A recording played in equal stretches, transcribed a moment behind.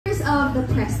of the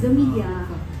press, the media.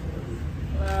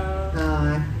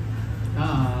 Hi.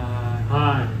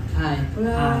 Hi. Hi.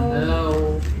 Hello.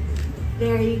 Hello.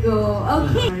 There you go.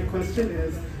 Okay. My question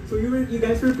is, so you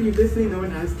guys were previously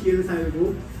known as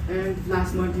TFN, and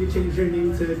last month you changed your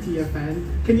name to TFN.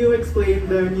 Can you explain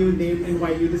the new name and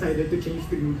why you decided to change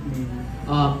the group name?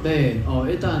 네.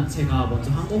 일단 제가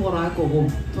먼저 한국어로 할 거고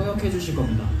통역해 주실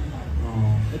겁니다.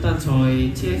 일단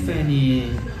저희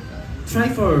TFN이 Try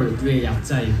for You의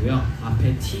약자이고요.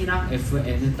 앞에 T랑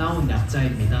FN을 따온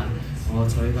약자입니다.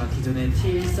 저희가 기존에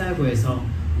T149에서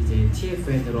이제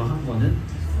TFN으로 한 거는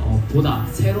보다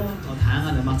새로운 더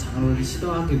다양한 음악 장르를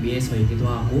시도하기 위해서이기도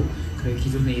하고, 그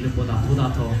기존의 이름보다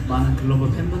보다 더 많은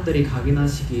글로벌 팬분들이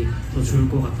각인하시기 더 좋을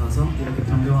것 같아서 이렇게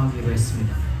변경하기로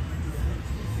했습니다.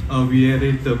 We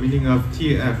added the meaning of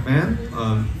TFN,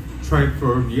 try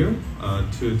for new,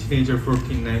 to teenager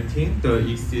 14-19, the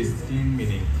existing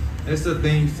meaning. As the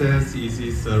name says, it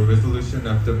is a resolution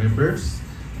of the members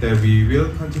that we will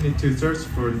continue to search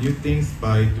for new things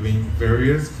by doing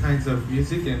various kinds of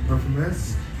music and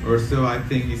performance. Also, I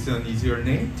think it's an easier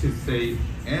name to say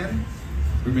and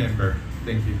remember.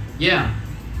 Thank you. Yeah.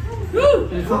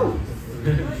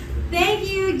 Thank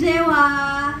you,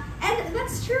 Jewa. And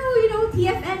that's true, you know,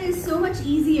 TFN is so much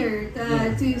easier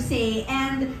to say.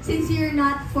 And since you're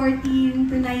not 14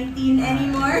 to 19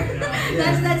 anymore,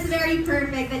 that's very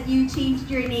perfect that you changed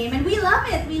your name. And we love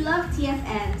it. We love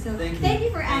TFN. So thank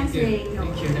you for answering.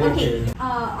 Thank you. Okay,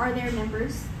 are there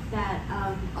members that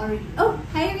already... Oh,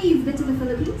 Kyrie, you've been to the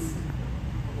Philippines?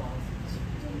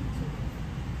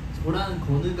 저랑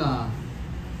건우가.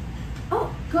 Oh,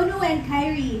 Kono and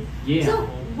Kyrie. Yeah. So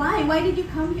why? Why did you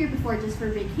come here before? Just for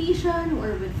vacation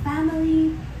or with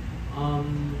family?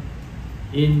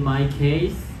 In my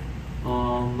case,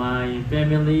 my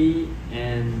family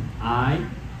and I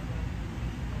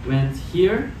went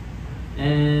here,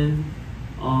 and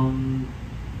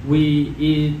we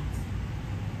eat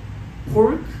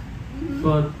pork,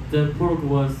 but the pork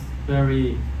was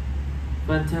very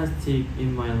fantastic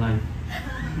in my life.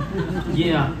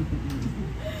 Yeah.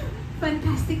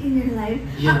 Fantastic in your life.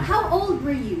 Yeah. How old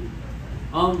were you?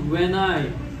 When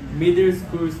I middle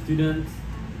school student,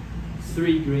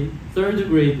 third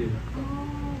grade.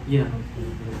 Yeah.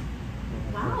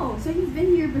 Wow. So you've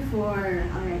been here before.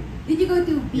 All right. Did you go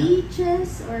to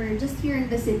beaches or just here in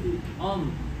the city?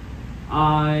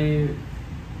 I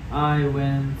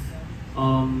went.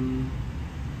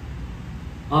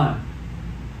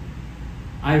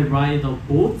 I ride a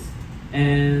boat,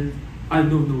 and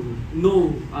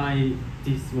no,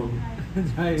 this one.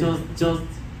 just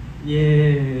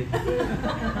yeah,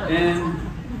 and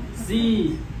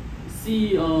see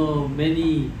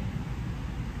many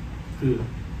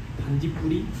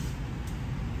반딧불이,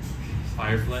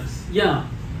 Fireflies? yeah,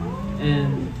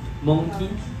 and monkey.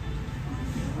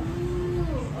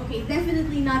 Okay,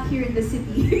 definitely not here in the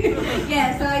city.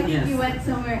 Yeah, so I think you went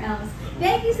somewhere else.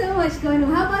 Thank you so much,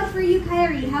 Kono. How about for you,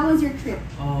 Kyrie? How was your trip?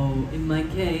 In my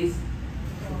case,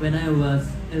 when I was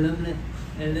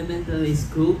elementary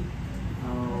school,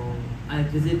 I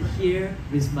visited here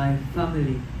with my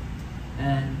family,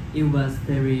 and it was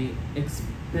very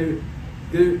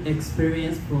good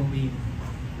experience for me.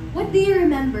 What do you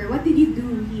remember? What did you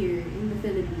do here in the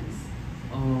Philippines?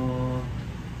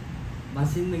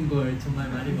 맛있는 걸 정말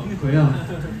많이 먹고요.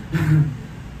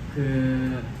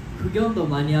 구경도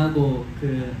많이 하고,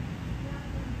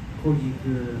 거기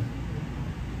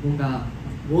뭔가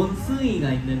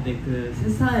원숭이가 있는데,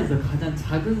 세상에서 가장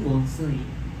작은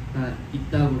원숭이가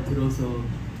있다고 들어서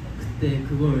그때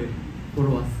그걸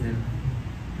보러 왔어요.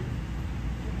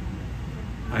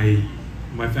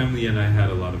 My family and I had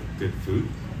a lot of good food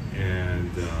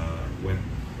and went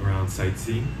around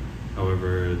sightseeing.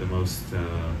 However, the most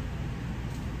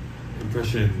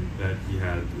impression that he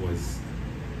had was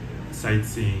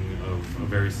sightseeing of a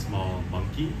very small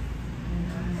monkey.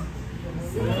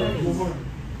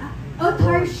 Oh,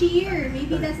 tarsier.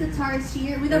 Maybe that's the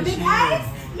tarsier with the big eyes.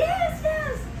 Yes.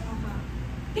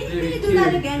 Can you do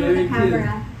that again with the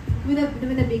camera? With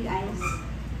the big eyes.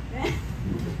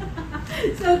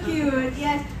 So cute.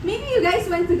 Yes. Maybe you guys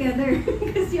went together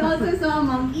because you also saw a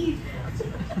monkey.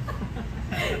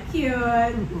 Cute.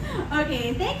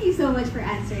 Okay, thank you so much for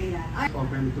answering that.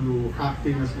 Open to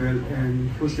acting as well, and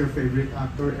who's your favorite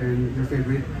actor and your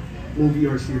favorite movie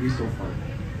or series so far?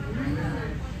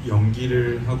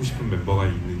 연기를 하고 싶은 멤버가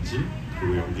있는지,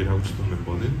 그리고 연기를 하고 싶은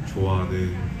멤버는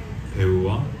좋아하는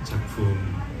배우와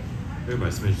작품을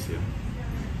말씀해 주세요.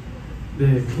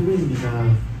 네,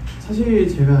 케빈입니다. 사실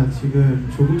제가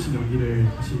지금 조금씩 연기를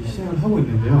다시 시작을 하고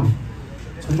있는데요.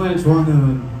 정말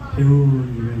좋아하는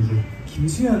배우님은 이제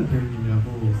김수현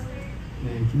배우님이라고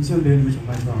네, 김수현 배우님을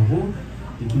정말 좋아하고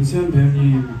이 김수현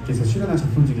배우님께서 출연한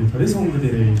작품 중에 별에서 온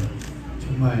그대를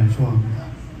정말 좋아합니다.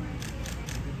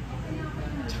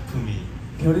 작품이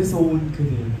별에서 온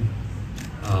그대.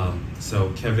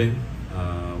 So Kevin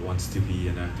wants to be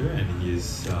an actor and he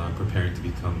is preparing to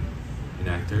become an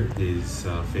actor. His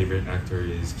favorite actor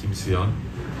is Kim Soo-yeon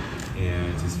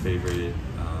and his favorite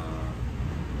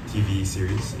TV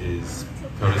series is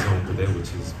별에서 온 그대,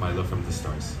 which is My Love from the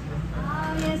Stars.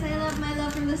 Oh yes, I love My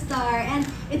Love from the Star, and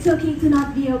It's Okay to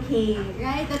Not Be Okay,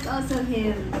 right? That's also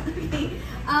him. Okay.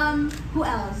 Who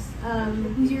else?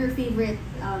 Who's your favorite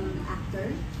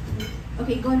actor?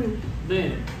 Okay, go on.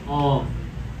 네,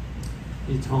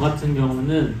 저 같은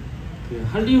경우는 그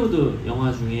할리우드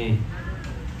영화 중에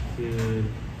그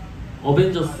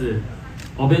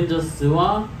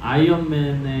어벤져스와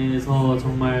아이언맨에서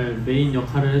정말 메인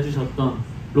역할을 해주셨던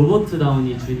로버트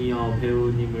다우니 주니어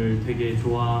배우님을 되게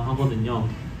좋아하거든요.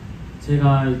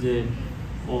 제가 이제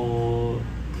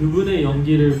그분의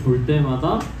연기를 볼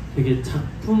때마다 되게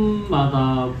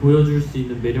작품마다 보여줄 수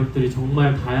있는 매력들이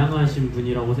정말 다양하신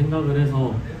분이라고 생각을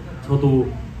해서 저도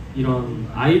이런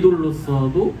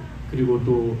아이돌로서도 그리고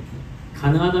또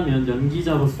가능하다면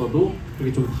연기자로서도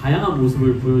그렇게 좀 다양한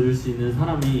모습을 보여줄 수 있는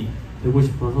사람이 되고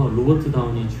싶어서 로버트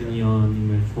다우니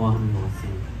주니어님을 좋아하는 것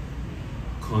같습니다.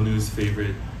 Konu's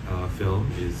favorite film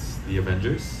is The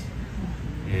Avengers,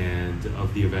 and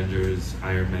of the Avengers,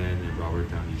 Iron Man and Robert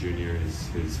Downey Jr. is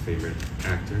his favorite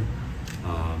actor.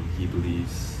 He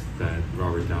believes that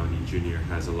Robert Downey Jr.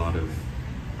 has a lot of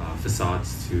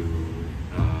facades to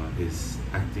his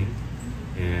acting,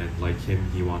 and like him,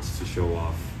 he wants to show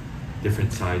off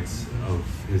different sides of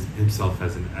himself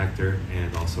as an actor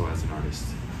and also as an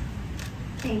artist.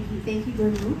 Thank you,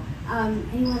 Gonu.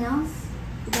 Anyone else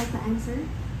would like to answer?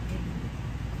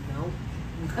 No.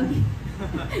 Okay.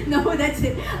 No, that's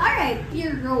it. All right,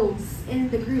 your roles in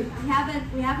the group.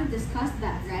 We haven't discussed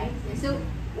that, right? So,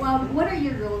 what are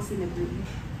your roles in the group?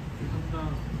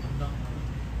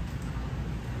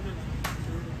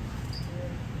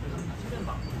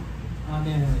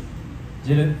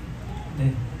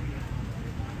 네.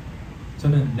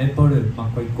 저는 래퍼를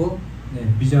맡고 있고,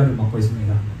 뮤지컬을 맡고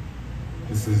있습니다.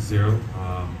 This is Zero.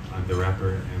 I'm the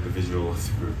rapper and the visual of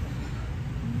the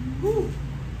group.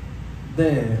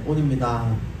 네,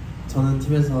 온입니다. 저는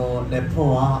팀에서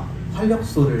래퍼와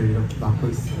활력소를 이렇게 맡고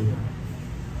있습니다.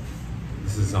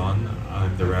 This is On.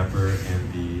 I'm the rapper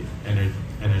and the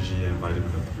energy and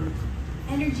vitamin of the group.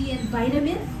 Energy and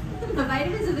vitamin? The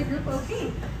vitamins of the group,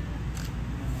 okay.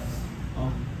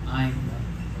 I'm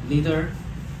leader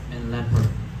and rapper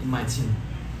in my team.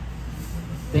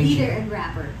 Thank Leader you. and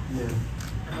rapper. 네.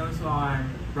 And also I'm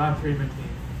rapper in my team.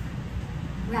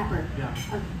 Rapper. Yeah.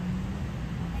 Okay.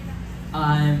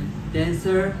 I'm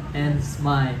dancer and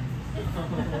smile.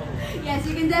 Yes,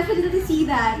 you can definitely see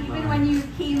that. Even when you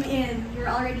came in, you're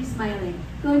already smiling.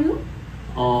 Gonu?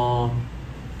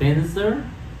 Dancer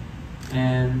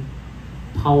and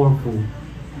powerful.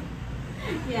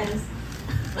 Yes.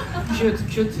 Cute.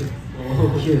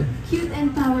 Cute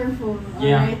and powerful.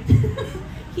 Yeah. Alright.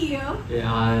 Kyo?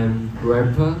 Yeah, I'm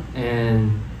rapper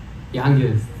and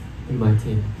youngest in my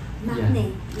team.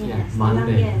 Maknae. Yeah, Yes.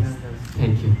 maknae. Youngest.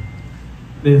 Thank you.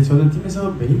 네, 저는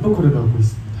팀에서 메인 보컬을 맡고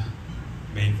있습니다.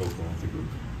 Main vocal of the group.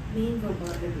 Main vocal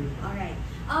of the group. Alright.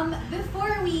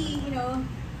 Before we,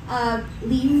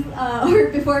 leave,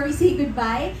 or before we say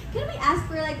goodbye, can we ask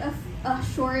for like a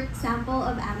short sample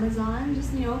of Amazon?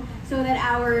 Just, so that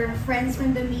our friends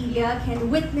from the media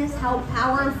can witness how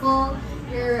powerful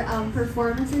your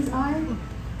performances are?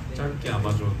 짧게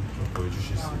아마존 좀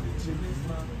보여주실 수 있는지.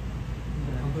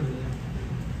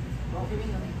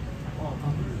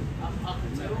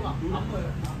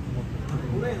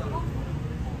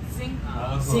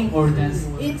 Sing or dance?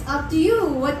 It's up to you.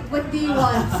 What do you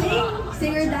want?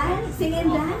 Sing or dance? Sing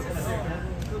and dance?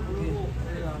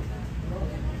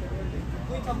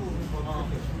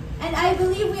 And I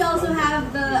believe we also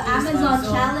have the Amazon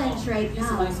challenge right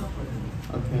now.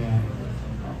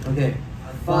 Okay.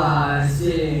 5,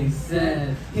 6,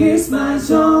 7. Here's my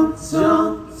song.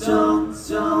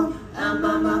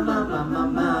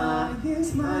 My.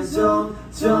 Here's my song.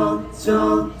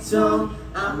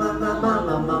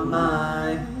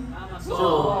 My.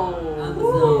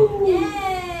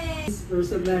 Yay! We're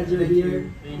so glad you're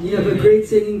here. You have a great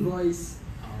singing voice.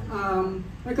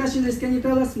 My question is, can you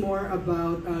tell us more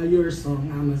about your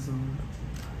song, Amazon?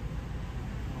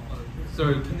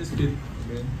 Sorry, can you speak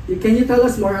again? Can you tell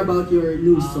us more about your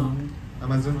new song?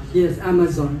 아마존? Yes,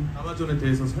 Amazon. 아마존에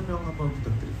대해서 설명 한번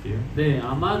부탁드릴게요. 네,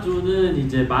 아마존은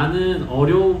이제 많은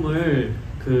어려움을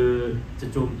이제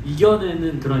좀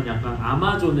이겨내는 그런 약간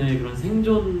아마존의 그런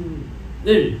생존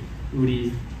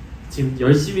우리 지금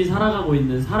열심히 살아가고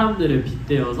있는 사람들에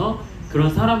빗대어서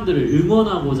그런 사람들을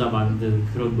응원하고자 만든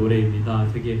그런 노래입니다.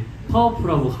 되게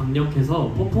파워풀하고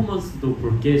강력해서 퍼포먼스도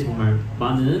볼 게 정말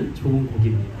많은 좋은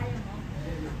곡입니다.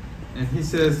 And he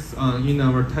says in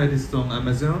our title song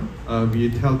Amazon, we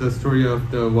tell the story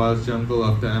of the wild jungle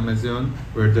of the Amazon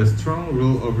where the strong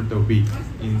rule over the weak.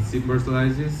 It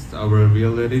symbolizes our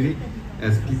reality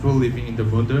as people living in the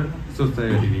modern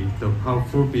society. The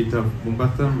powerful beat of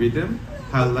Mombasa rhythm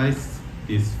highlights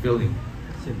this feeling.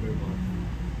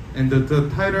 And the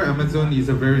title Amazon is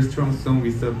a very strong song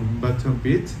with a Mombasa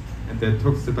beat, and that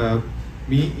talks about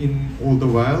me in all the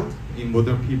wild, in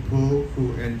modern people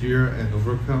who endure and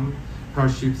overcome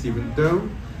hardships even though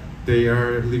they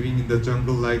are living in the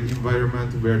jungle-like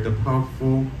environment where the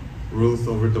powerful rules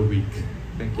over the weak.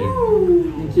 Thank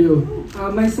you. Thank you.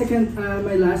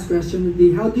 My last question would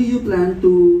be, how do you plan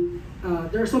to,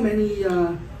 there are so many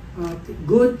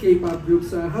good K-pop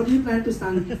groups, how do you plan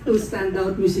to stand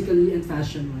out musically and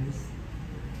fashion-wise?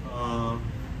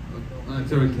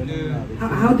 Sorry, can you...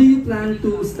 How do you plan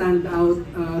to stand out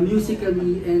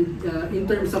musically and in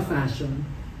terms of fashion?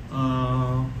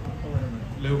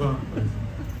 Leva.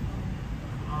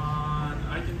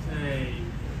 I can say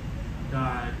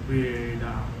that we're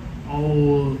the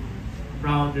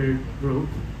all-rounded group.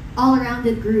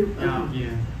 All-rounded group. Yeah, Okay.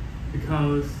 yeah.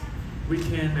 Because we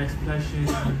can express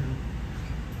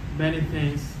many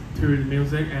things through the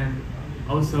music, and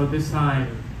also this time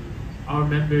our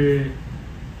member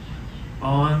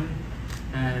On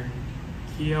and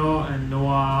Kyo and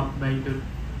Noah made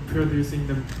producing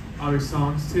our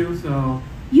songs too. So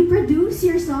You produce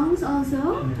your songs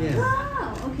also? Yes.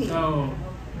 Wow, okay. so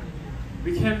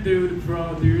we can do the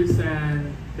produce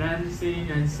and dancing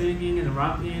and singing and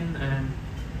rapping, and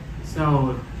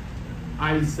so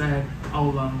I said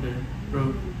all-rounder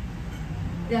group.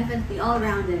 Definitely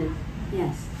all-rounded.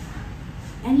 Yes.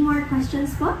 Any more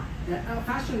questions, po?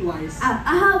 Fashion-wise.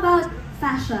 How about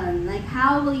fashion? Like,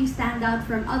 how will you stand out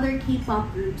from other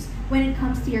K-pop groups when it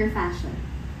comes to your fashion?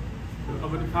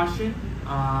 About the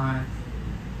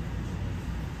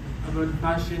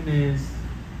fashion is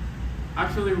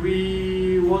actually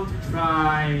we want to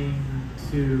try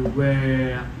to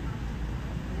wear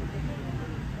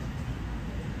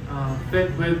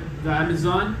fit with the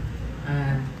Amazon,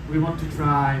 and we want to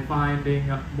try finding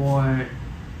more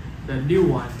the new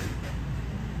one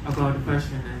about the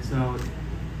fashion, and so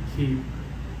keep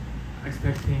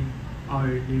expecting our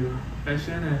new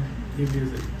fashion and new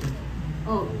music.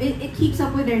 Oh, it keeps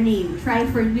up with their name, Try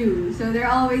for New. So they're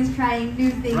always trying new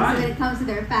things Right. when it comes to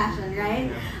their fashion, right?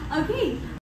 Yeah. Okay.